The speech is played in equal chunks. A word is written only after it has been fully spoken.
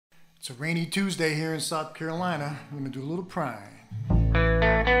It's a rainy Tuesday here in South Carolina. I'm going to do a little Prine.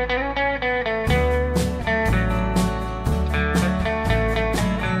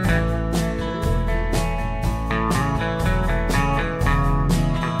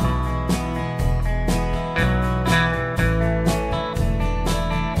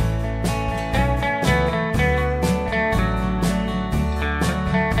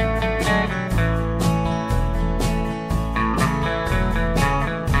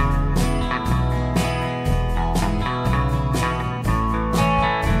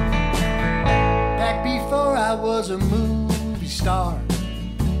 I was a movie star,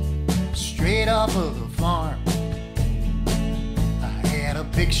 straight off of a farm. I had a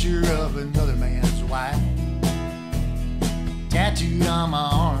picture of another man's wife tattooed on my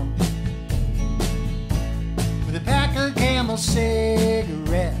arm, with a pack of Camel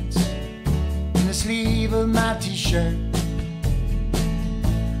cigarettes in the sleeve of my t-shirt.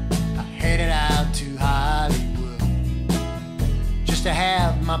 I headed out to Hollywood just to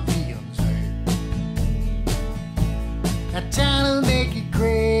have my feelings. That town'll make you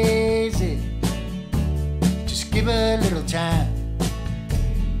crazy, just give it a little time.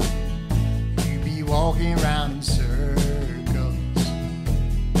 You'll be walking around in circles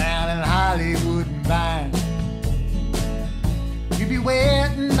down in Hollywood and Vine. You'll be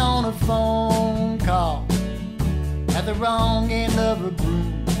waiting on a phone call at the wrong end of a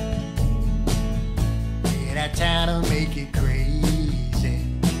broom. Yeah, that town'll make you crazy,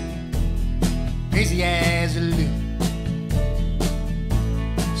 crazy as a loon.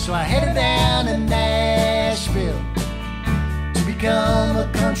 So I headed down to Nashville to become a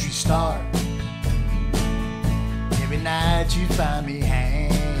country star. Every night you find me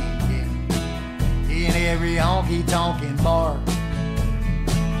hanging in every honky-tonkin' bar.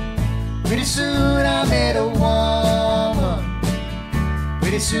 Pretty soon I met a woman,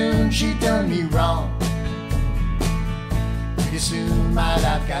 pretty soon she done me wrong. Pretty soon my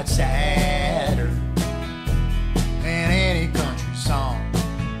life got sadder than any country song.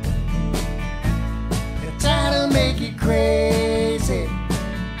 Trying to make you crazy,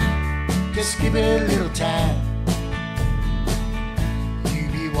 just give it a little time. You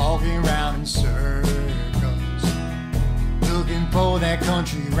be walking around in circles, looking for that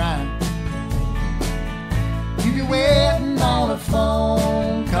country rhyme. You be waiting on a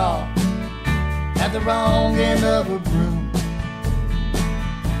phone call at the wrong end of a broom.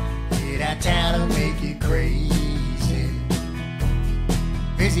 Yeah, that town'll make you crazy,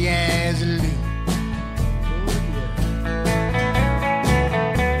 crazy as a loon.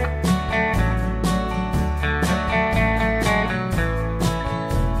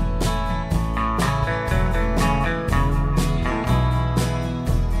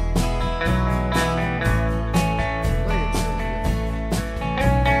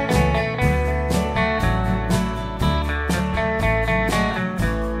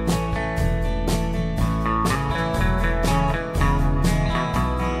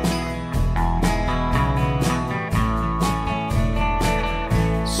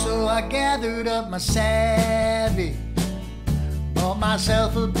 I gathered up my savvy, bought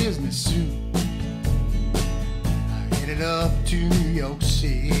myself a business suit. I headed up to New York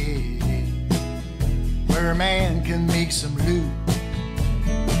City, where a man can make some loot.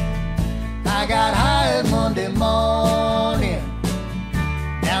 I got hired Monday morning,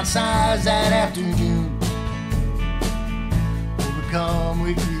 downsized that afternoon, overcome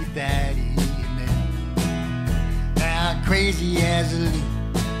with grief that evening, now crazy as a loon.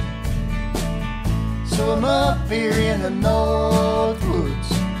 So I'm up here in the North Woods,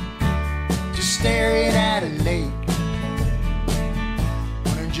 just staring at a lake,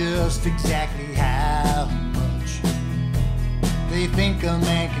 wondering just exactly how much they think a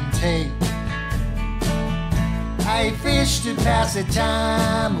man can take. I fish to pass the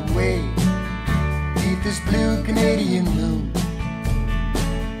time away beneath this blue Canadian moon.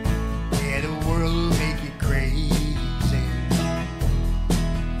 Yeah, the world will make you crazy,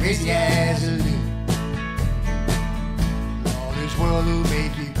 crazy as a loon. This world will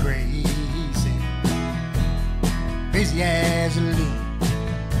make you crazy, crazy as a loon.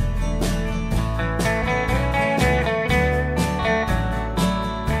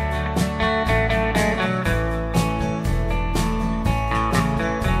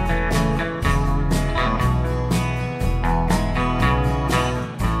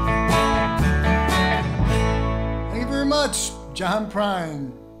 Thank you very much, John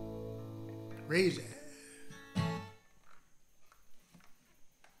Prine. Crazy.